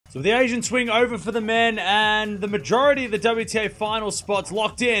So with the Asian swing over for the men and the majority of the WTA final spots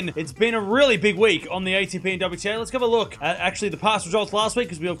locked in, it's been a really big week on the ATP and WTA. Let's have a look at actually the past results last week,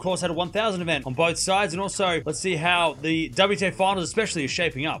 because we of course had a 1000 event on both sides, and also let's see how the WTA finals especially is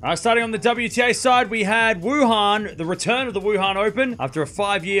shaping up. All right, starting on the WTA side, we had Wuhan, the return of the Wuhan Open after a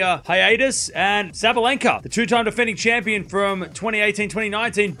 5-year hiatus, and Sabalenka, the two-time defending champion from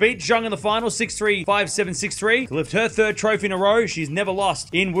 2018-2019, beat Zheng in the final 6-3, 5-7, 6-3 to lift her third trophy in a row. She's never lost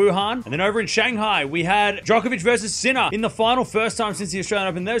in Wuhan. And then over in Shanghai, we had Djokovic versus Sinner in the final, first time since the Australian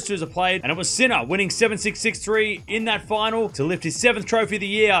Open those two have played, and it was Sinner winning 7-6, 6-3 in that final to lift his 7th trophy of the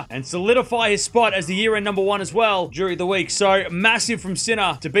year and solidify his spot as the year-end #1 as well during the week. So massive from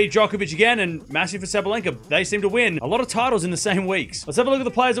Sinner to beat Djokovic again, and massive for Sabalenka. They seem to win a lot of titles in the same weeks. Let's have a look at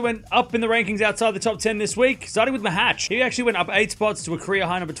the players that went up in the rankings outside the top 10 this week, starting with Mahach. He actually went up 8 spots to a career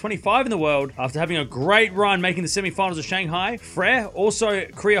high number 25 in the world after having a great run making the semi-finals of Shanghai. Frere, also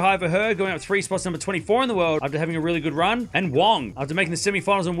career high for her, going up 3 spots, number 24 in the world after having a really good run. And Wang, after making the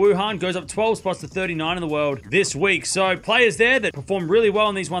semi-finals in Wuhan, goes up 12 spots to 39 in the world this week. So players there that perform really well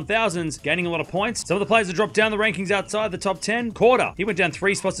in these 1000s, gaining a lot of points. Some of the players that dropped down the rankings outside the top 10. Korda, he went down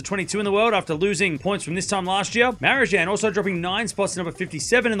 3 spots to 22 in the world after losing points from this time last year. Marijan also dropping 9 spots to number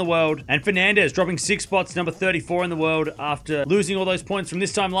 57 in the world. And Fernandez dropping 6 spots to number 34 in the world after losing all those points from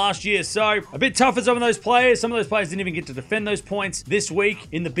this time last year. So a bit tough for some of those players. Some of those players didn't even get to defend those points this week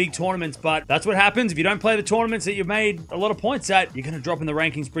in the big tournaments, but that's what happens if you don't play the tournaments that you've made a lot of points at. You're going to drop in the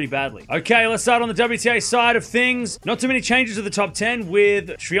rankings pretty badly. Okay, let's start on the WTA side of things. Not too many changes to the top 10, with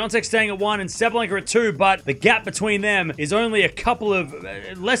Swiatek staying at 1 and Sabalenka at 2, but the gap between them is only a couple of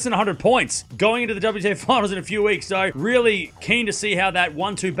less than 100 points going into the WTA finals in a few weeks. So really keen to see how that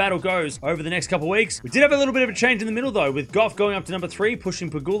 1-2 battle goes over the next couple of weeks. We did have a little bit of a change in the middle though, with Gauff going up to number 3, pushing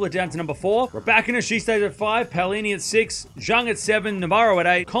Pegula down to number 4. Rybakina, she stays at 5, Paolini at 6, Zheng at 7, Navarro at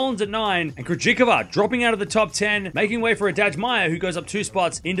 8, Collins at 9, and Krejcikova dropping out of the top 10, making way for Adaj Maya, who goes up 2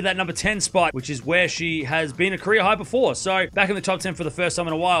 spots into that number 10 spot, which is where she has been a career high before. So back in the top 10 for the first time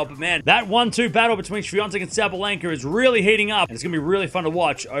in a while. But man, that 1-2 battle between Swiatek and Sabalenka is really heating up, and it's going to be really fun to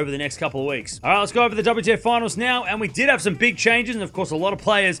watch over the next couple of weeks. All right, let's go over the WTA finals now, and we did have some big changes, and of course a lot of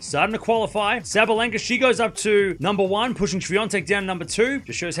players starting to qualify. Sabalenka, she goes up to number 1, pushing Swiatek down to number 2.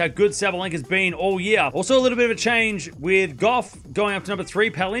 Just shows how good Sabalenka's been all year. Also a little bit of a change with Gauff going up to number 3,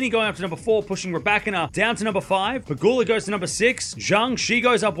 Paolini going up to number 4, pushing Rybakina down to number 5. Pegula goes to number 6. Zheng, she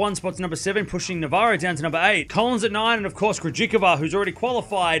goes up 1 spot to number 7, pushing Navarro down to number 8. Collins at 9, and of course Krejcikova, who's already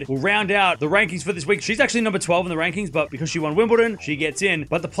qualified, will round out the rankings for this week. She's actually number 12 in the rankings, but because she won Wimbledon, she gets in.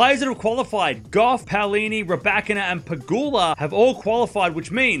 But the players that have qualified, Gauff, Paolini, Rybakina, and Pegula, have all qualified,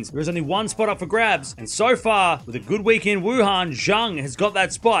 which means there is only 1 spot up for grabs. And so far, with a good week in Wuhan, Zheng has got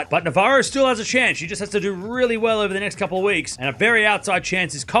that spot. But Navarro still has a chance. She just has to do really well over the next couple of weeks. And a very outside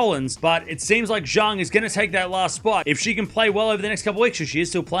chance is Collins, but it seems like Zheng is going to take that last spot if she can play well over the next couple of weeks, so she is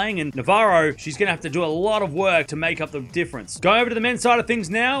still playing. And Navarro, she's going to have to do a lot of work to make up the difference. Going over to the men's side of things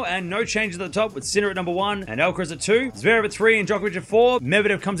now, and no changes at the top, with Sinner at number 1 and Alcaraz at 2. Zverev at 3 and Djokovic at 4.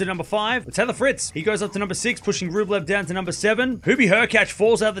 Medvedev comes in number 5. With Taylor Fritz, he goes up to number 6, pushing Rublev down to number 7. Hubie Hurkacz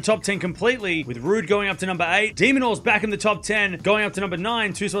falls out of the top 10 completely, with Ruud going up to number 8. Demonor's back in the top 10, going up to number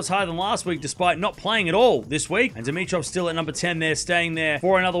 9, 2 spots higher than last week, despite not playing at all this week. And Dimitrov's still at number 10 there, staying there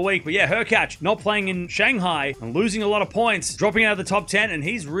for another week. But yeah, Hurkacz not playing in Shanghai and losing a lot of points, dropping out of the top 10, and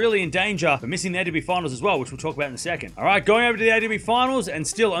he's really in danger for missing the ATP Finals as well, which we'll talk about in a second. All right, going over to the ATP Finals, and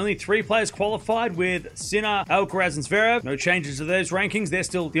still only 3 players qualified, with Sinner, Alcaraz, and Zverev. No changes to those rankings. They're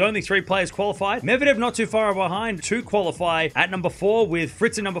still the only 3 players qualified. Medvedev not too far behind to qualify at number 4, with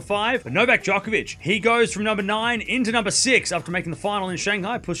Fritz at number 5. But Novak Djokovic, he goes from number 9 into number 6 after making the final in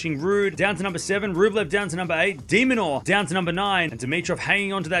Shanghai, pushing Ruud down to number 7, Rublev down to number 8, Demonor down to number 9, and Dimitrov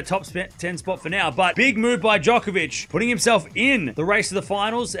hanging on to that top 10 spot for now. But big move by Djokovic, putting himself in the race to the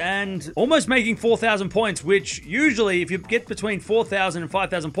finals and almost making 4,000 points, which usually, if you get between 4,000 and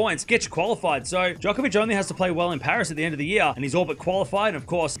 5,000 points, gets you qualified. So Djokovic only has to play well in Paris at the end of the year, and he's all but qualified. And of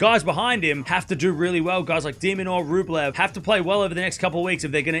course, guys behind him have to do really well. Guys like Demonor, Rublev have to play well over the next couple of weeks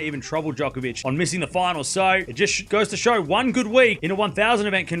if they're going to even trouble Djokovic on missing the finals. So it just goes to show one good week in a 1,000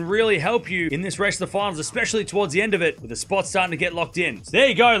 event can really help you in this race to the finals, especially towards the end of it, with the spots starting to get locked in. So there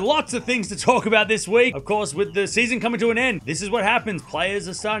you go. Lots of things to talk about this week. Of course, with the season coming to an end, this is what happens. Players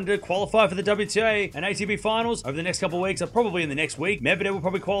are starting to qualify for the WTA and ATP finals over the next couple of weeks, or probably in the next week. Medvedev will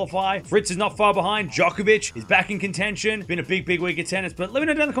probably qualify. Fritz is not far behind. Djokovic is back in contention. It's been a big week of tennis, but let me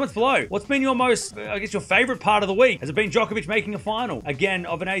know down in the comments below. What's been your most, I guess, your favorite part of the week? Has it been Djokovic making a final again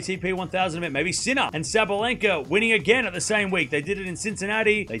of an ATP 1000 event? Maybe Sinner and Sabalenka winning again at the same week. They did it in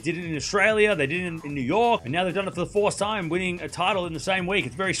Cincinnati. They did it in Australia. They did it in New York. And now they've done it for the 4th time, winning a title title in the same week.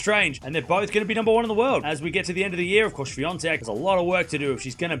 It's very strange. And they're both going to be number 1 in the world as we get to the end of the year. Of course, Swiatek has a lot of work to do if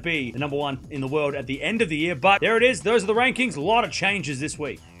she's going to be the number 1 in the world at the end of the year. But there it is. Those are the rankings. A lot of changes this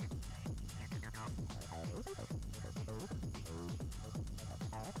week.